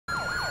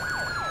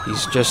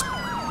He's just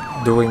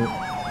doing...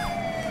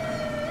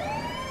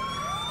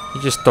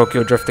 He's just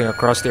Tokyo drifting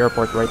across the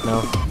airport right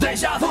now.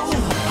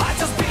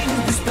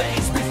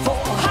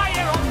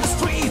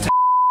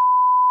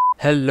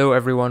 Hello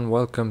everyone,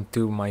 welcome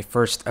to my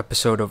first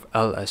episode of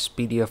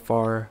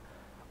LSPDFR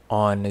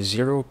on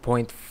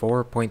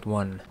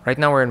 0.4.1. Right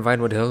now we're in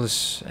Vinewood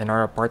Hills. In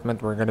our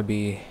apartment, we're gonna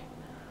be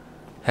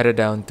headed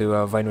down to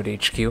Vinewood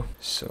HQ.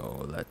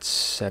 So let's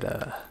set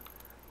a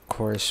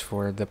course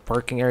for the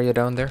parking area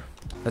down there.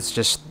 Let's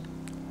just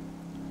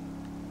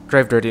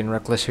drive dirty and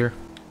reckless here.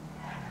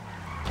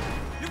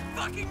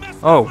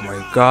 Oh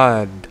my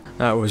god,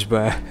 that was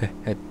bad.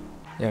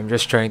 Yeah, I'm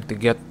just trying to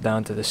get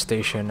down to the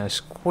station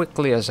as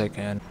quickly as I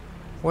can.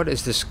 What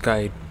is this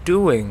guy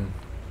doing?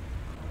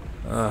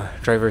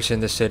 Drivers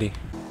in the city.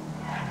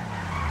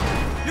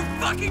 You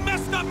fucking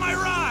messed up my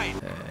ride!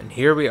 And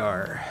here we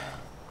are.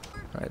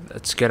 Right,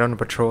 let's get on the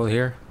patrol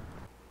here.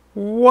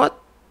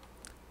 What?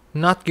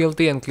 Not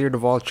guilty and cleared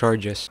of all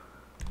charges.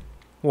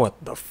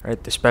 What the f—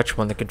 Right, dispatch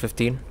 1 Lincoln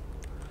 15.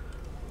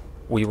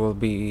 We will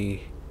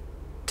be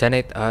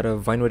 10-8 out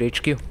of Vinewood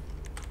HQ.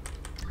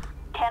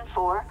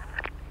 10-4.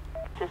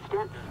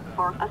 Assistance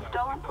for a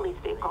stolen police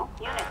vehicle.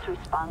 Units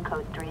respond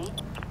code 3.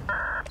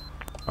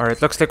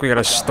 Alright, looks like we got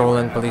a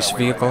stolen police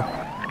vehicle.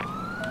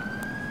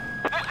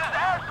 This is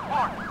air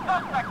support.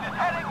 Suspect is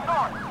heading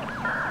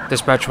north.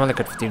 Dispatch 1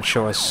 Lincoln 15,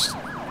 show us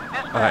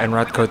en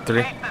route code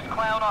 3. Chase this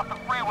clown off the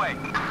freeway.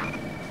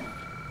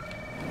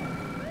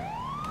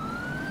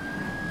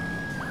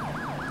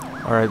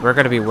 Alright, we're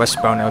gonna be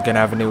westbound Elgin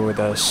Avenue with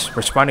us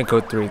responding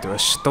code 3 to a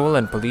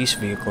stolen police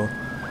vehicle.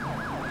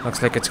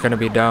 Looks like it's gonna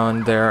be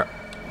down there.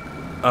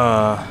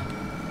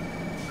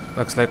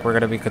 Looks like we're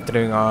gonna be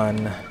continuing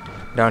on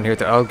down here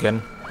to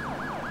Elgin.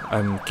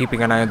 I'm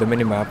keeping an eye on the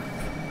minimap.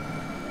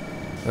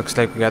 Looks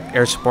like we got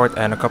air support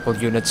and a couple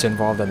units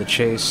involved in the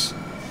chase.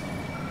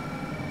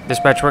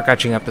 Dispatch, we're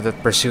catching up to the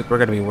pursuit. We're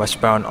gonna be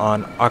westbound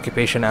on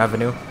Occupation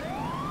Avenue.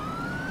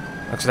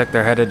 Looks like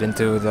they're headed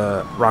into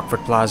the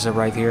Rockford Plaza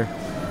right here.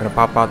 Gonna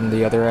pop out on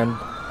the other end.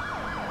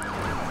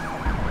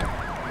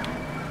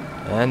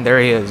 And there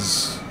he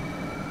is.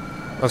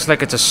 Looks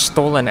like it's a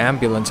stolen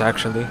ambulance,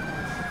 actually.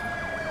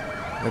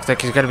 Looks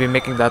like he's gonna be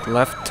making that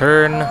left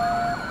turn.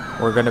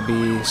 We're gonna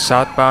be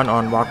southbound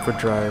on Rockford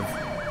Drive.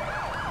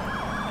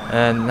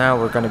 And now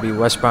we're gonna be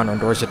westbound on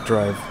Dorset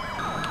Drive.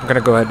 I'm gonna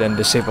go ahead and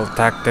disable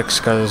tactics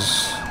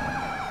because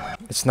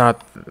it's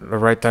not the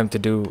right time to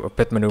do a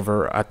pit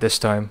maneuver at this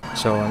time.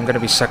 So I'm gonna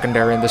be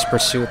secondary in this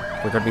pursuit.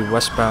 We're gonna be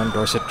westbound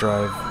Dorset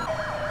Drive.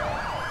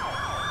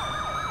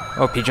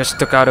 Oh, he just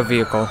took out a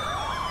vehicle.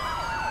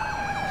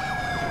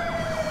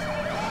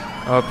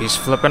 Oh, he's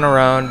flipping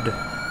around.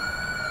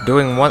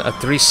 Doing a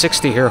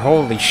 360 here,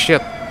 holy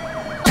shit.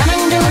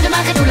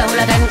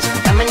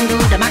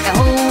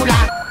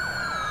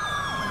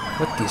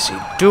 What is he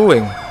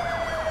doing?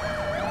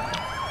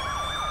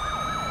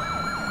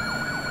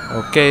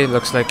 Okay,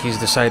 looks like he's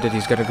decided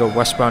he's gonna go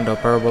westbound Del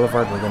Perro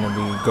Boulevard. We're gonna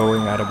be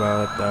going at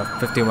about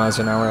 50 miles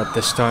an hour at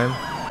this time.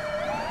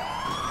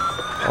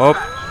 Oh.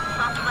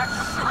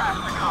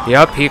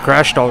 Yep, he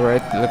crashed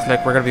alright. Looks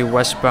like we're gonna be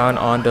westbound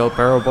on Del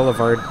Perro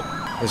Boulevard.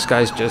 This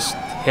guy's just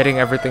hitting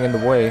everything in the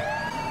way.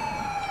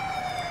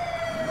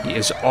 He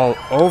is all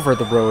over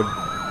the road.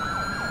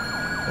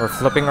 We're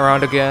flipping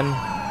around again.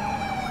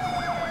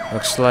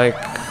 Looks like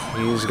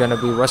he's gonna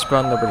be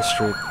westbound Liberty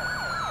Street.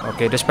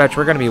 Okay, dispatch,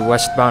 we're gonna be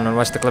westbound on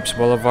West Eclipse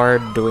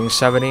Boulevard, doing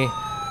 70.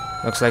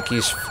 Looks like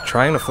he's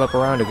trying to flip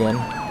around again.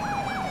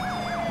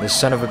 This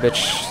son of a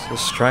bitch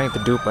is trying to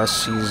dupe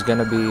us. He's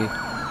gonna be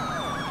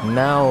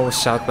now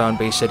southbound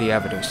Bay City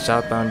Avenue.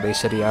 Southbound Bay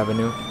City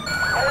Avenue.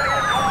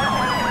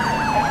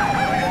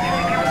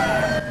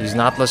 He's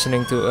not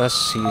listening to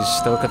us. He's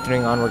still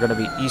continuing on. We're gonna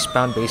be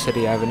eastbound Bay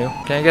City Avenue.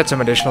 Can I get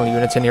some additional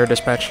units in here,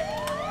 dispatch?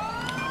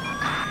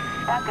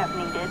 Backup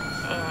needed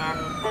and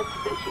the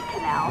Sushi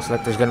Canal. Looks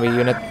like there's gonna be a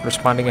unit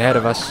responding ahead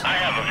of us. I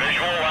have a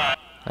visual.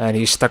 And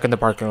he's stuck in the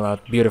parking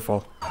lot.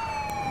 Beautiful.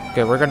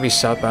 Okay, we're gonna be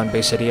southbound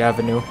Bay City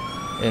Avenue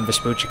in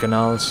Vespucci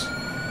Canals,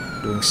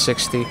 doing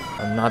 60.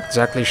 I'm not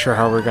exactly sure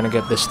how we're gonna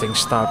get this thing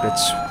stopped.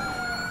 It's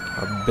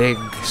a big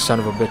son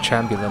of a bitch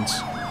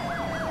ambulance.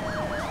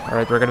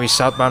 Alright, we're gonna be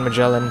southbound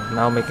Magellan,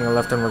 now making a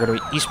left turn. We're gonna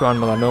be eastbound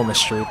Melanoma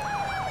Street.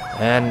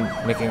 And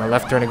making a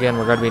left turn again,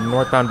 we're gonna be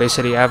northbound Bay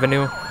City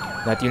Avenue.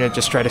 That unit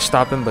just tried to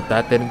stop him, but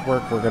that didn't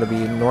work. We're gonna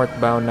be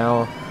northbound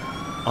now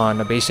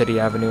on Bay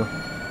City Avenue.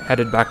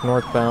 Headed back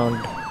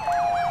northbound.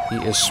 He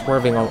is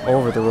swerving all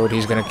over the road.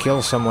 He's gonna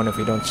kill someone if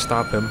we don't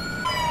stop him.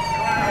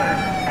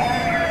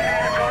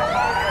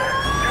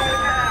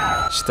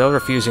 Still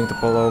refusing to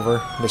pull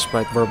over,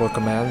 despite verbal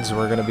commands.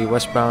 We're gonna be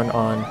westbound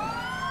on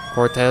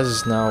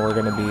Cortez. Now we're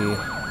gonna be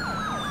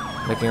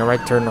making a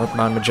right turn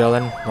northbound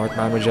Magellan.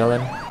 Northbound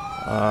Magellan.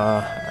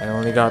 I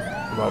only got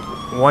about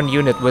one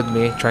unit with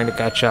me trying to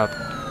catch up.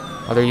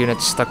 Other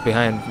units stuck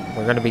behind.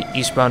 We're gonna be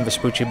eastbound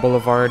Vespucci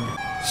Boulevard.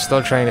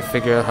 Still trying to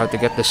figure out how to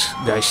get this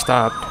guy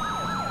stopped.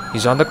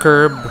 He's on the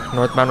curb,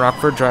 northbound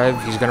Rockford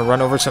Drive. He's gonna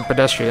run over some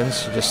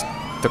pedestrians. He just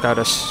took out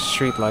a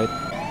street light.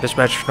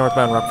 Dispatch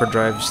northbound Rockford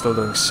Drive, still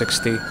doing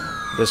 60.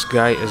 This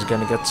guy is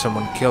gonna get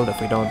someone killed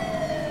if we don't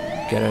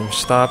get him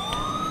stopped.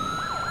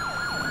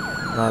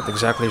 Not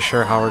exactly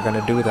sure how we're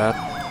gonna do that.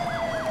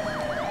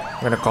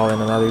 I'm gonna call in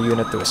another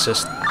unit to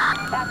assist.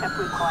 Backup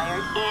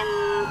required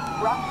in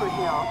Rockford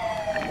Hill.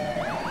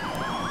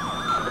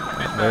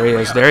 There he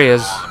is, there he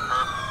is.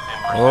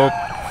 Oh.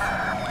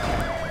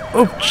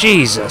 Oh,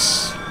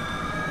 Jesus.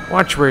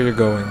 Watch where you're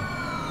going.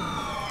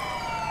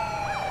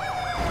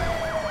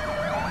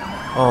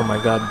 Oh my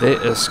god,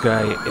 this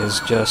guy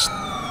is just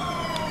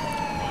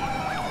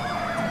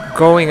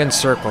going in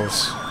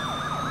circles.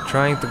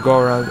 Trying to go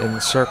around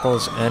in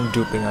circles and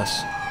duping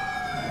us.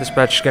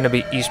 Dispatch is gonna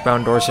be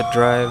eastbound Dorset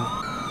Drive.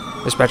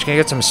 Dispatch, can you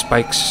get some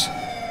spikes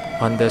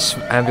on this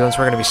ambulance?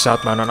 We're gonna be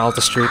southbound on Alta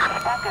Street.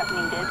 Backup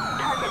needed.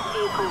 Target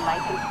vehicle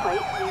license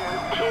plate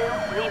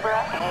 02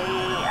 Zebra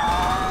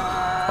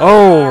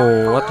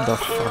Oh, what the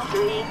fuck?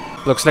 23.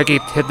 Looks like he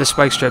hit the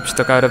spike strips,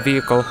 took out a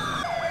vehicle.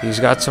 He's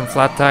got some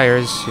flat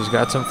tires. He's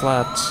got some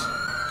flats.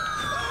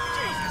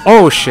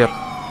 Oh, shit.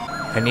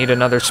 I need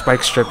another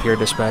spike strip here,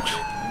 dispatch.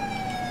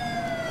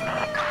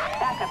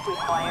 Backup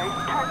required.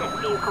 Target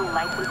vehicle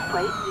license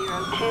plate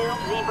 02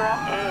 Zebra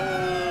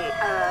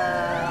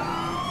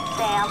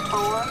Sam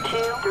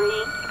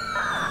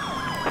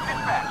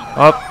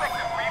 423. Up.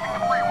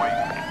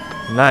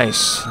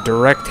 Nice.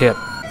 Direct hit.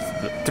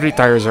 The 3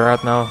 tires are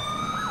out now.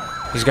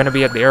 He's gonna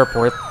be at the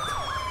airport.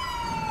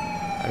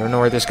 I don't know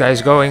where this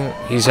guy's going.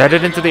 He's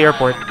headed into the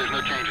airport.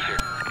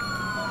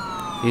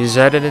 He's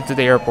headed into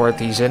the airport.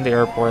 He's in the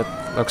airport.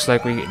 Looks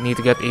like we need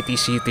to get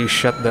ATC to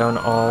shut down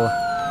all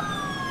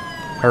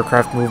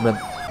aircraft movement.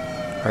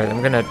 Alright,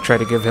 I'm gonna try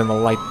to give him a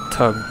light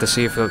tug to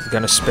see if it's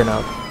gonna spin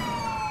out.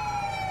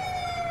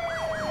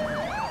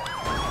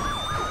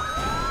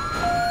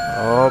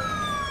 Oh.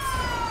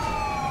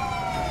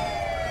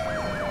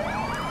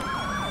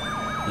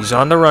 He's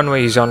on the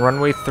runway. He's on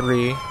runway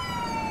 3.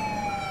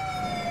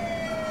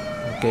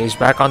 Okay, he's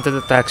back onto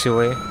the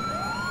taxiway.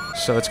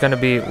 So it's gonna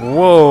be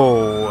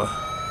whoa.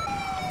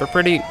 They're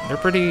pretty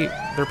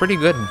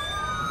good.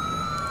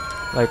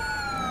 Like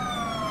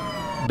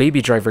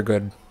Baby Driver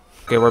good.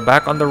 Okay, we're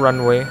back on the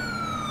runway.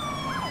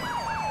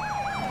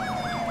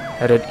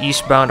 Headed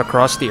eastbound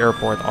across the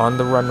airport on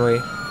the runway.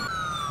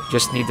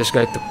 Just need this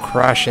guy to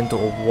crash into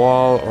a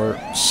wall or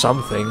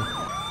something.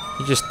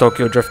 He's just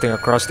Tokyo drifting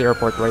across the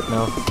airport right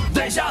now.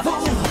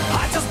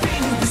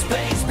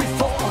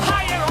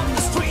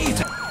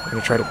 I'm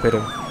gonna try to pit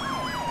him.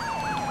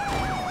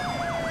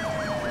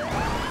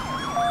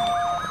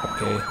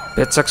 Okay,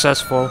 pit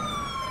successful.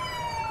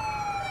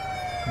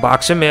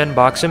 Box him in,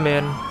 box him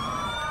in.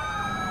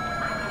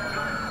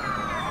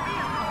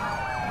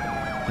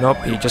 Nope,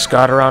 he just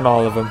got around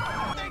all of them.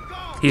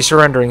 He's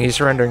surrendering, he's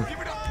surrendering.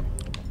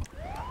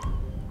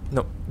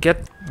 No,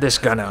 get this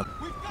gun out.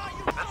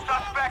 The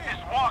suspect is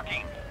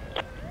walking.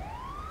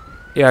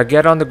 Yeah,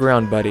 get on the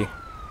ground, buddy.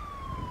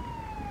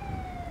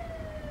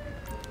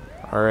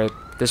 Alright,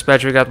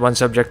 dispatch, we got one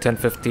subject,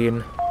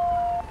 1015.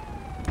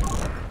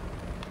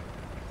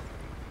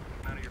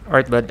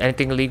 Alright, bud,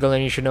 anything illegal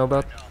and you should know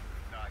about?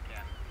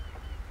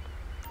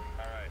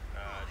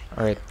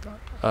 Alright,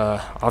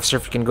 officer,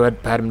 if you can go ahead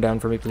and pat him down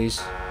for me,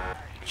 please.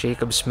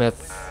 Jacob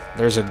Smith,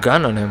 there's a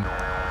gun on him.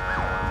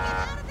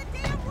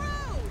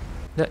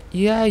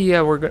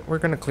 Yeah, we're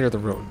gonna clear the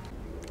road.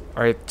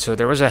 Alright, so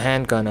there was a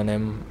handgun on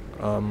him.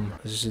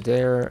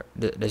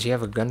 Does he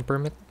have a gun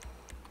permit?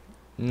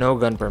 No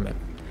gun permit.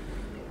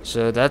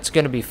 So that's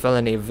gonna be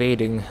felony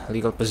evading,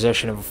 legal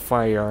possession of a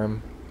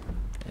firearm,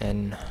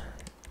 and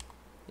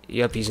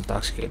yep, he's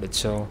intoxicated.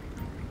 So,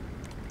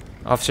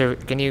 officer,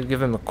 can you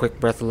give him a quick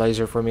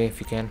breathalyzer for me if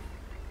you can?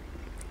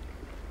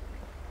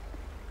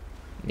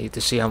 Need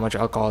to see how much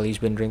alcohol he's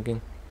been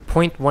drinking.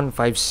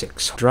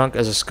 0.156. Drunk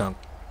as a skunk.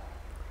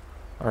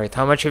 Alright,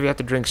 how much have you had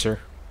to drink, sir?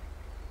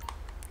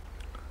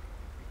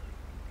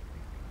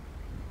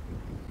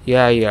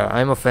 Yeah,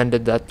 I'm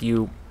offended that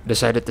you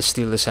decided to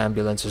steal this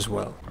ambulance as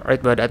well.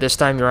 Alright, but at this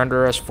time you're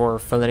under arrest for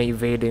felony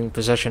evading,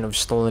 possession of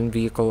stolen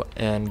vehicle,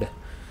 and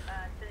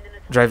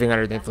driving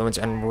under the influence,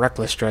 and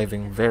reckless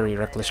driving. Very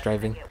reckless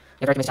driving. You have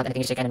the right to miss out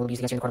anything you say can and will be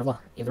used against you in the court of law.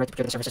 You have the right to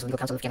procure the services of legal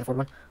counsel if you can afford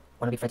one.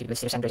 Want to be free to be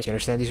serious and Do you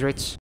understand these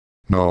rights?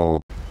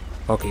 No.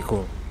 Okay,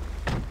 cool.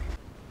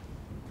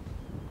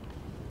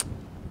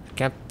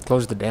 Can't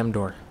close the damn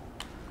door.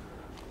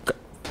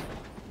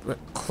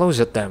 Close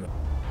it, damn it.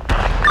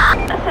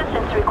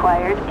 Assistance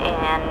required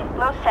in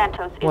Los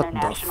Santos What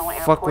International the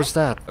Airport. fuck was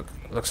that?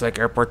 Looks like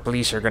airport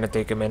police are gonna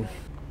take him in.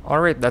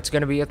 Alright, that's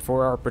gonna be it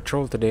for our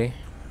patrol today.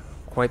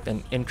 Quite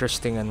an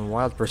interesting and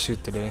wild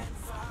pursuit today.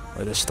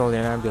 Or the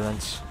stolen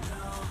ambulance.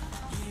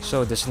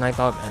 So, this is Night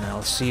Dog, and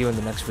I'll see you in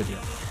the next video.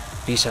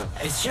 Peace out.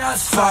 It's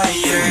just fired. I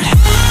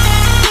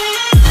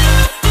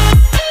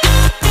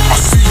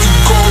see you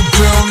go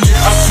down,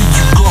 yeah, I see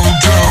you go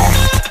down.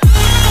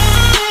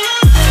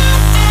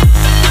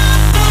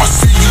 I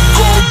see you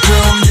go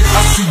down, yeah, I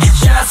see you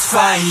Just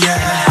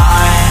fired.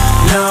 I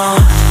know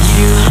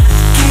you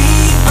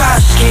keep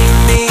asking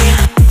me,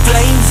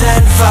 flames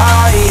and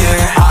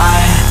fire.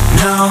 I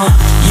know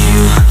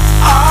you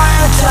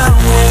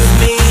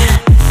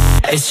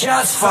It's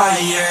shots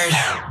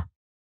fired.